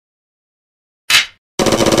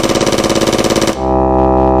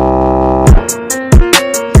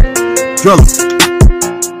Drill 'em.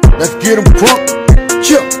 Let's get 'em crunk.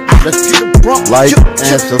 Chill. Let's get 'em crunk. Like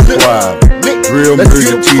and subscribe. Real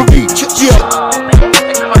Music TV.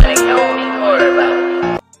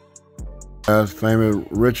 Guys, famous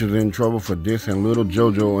Rich is in trouble for dissing Little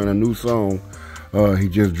JoJo in a new song he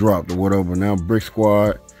just dropped or whatever. Now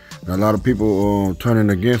Bricksquad, a lot of people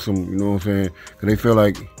turning against him, you know what I'm saying? Because they feel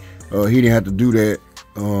like he didn't have to do that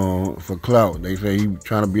for clout. They say he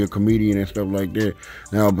trying to be a comedian and stuff like that.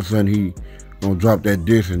 Now all of a sudden he gonna drop that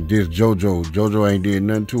diss and diss JoJo. JoJo ain't did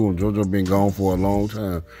nothing to him. JoJo been gone for a long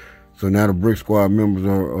time. So now the Bricksquad members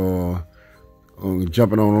are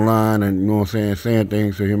jumping on the line and, you know what I'm saying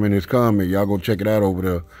things to him in his comment. Y'all go check it out over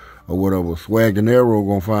there or whatever. Swag De Niro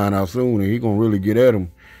gonna find out soon, and he gonna really get at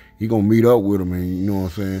him. He gonna meet up with him, and you know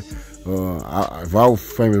what I'm saying. If I was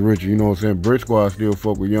famous Richard, you know what I'm saying, Bricksquad still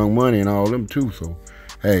fuck with Young Money and all them too. So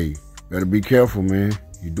hey, better be careful, man.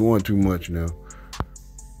 You're doing too much now.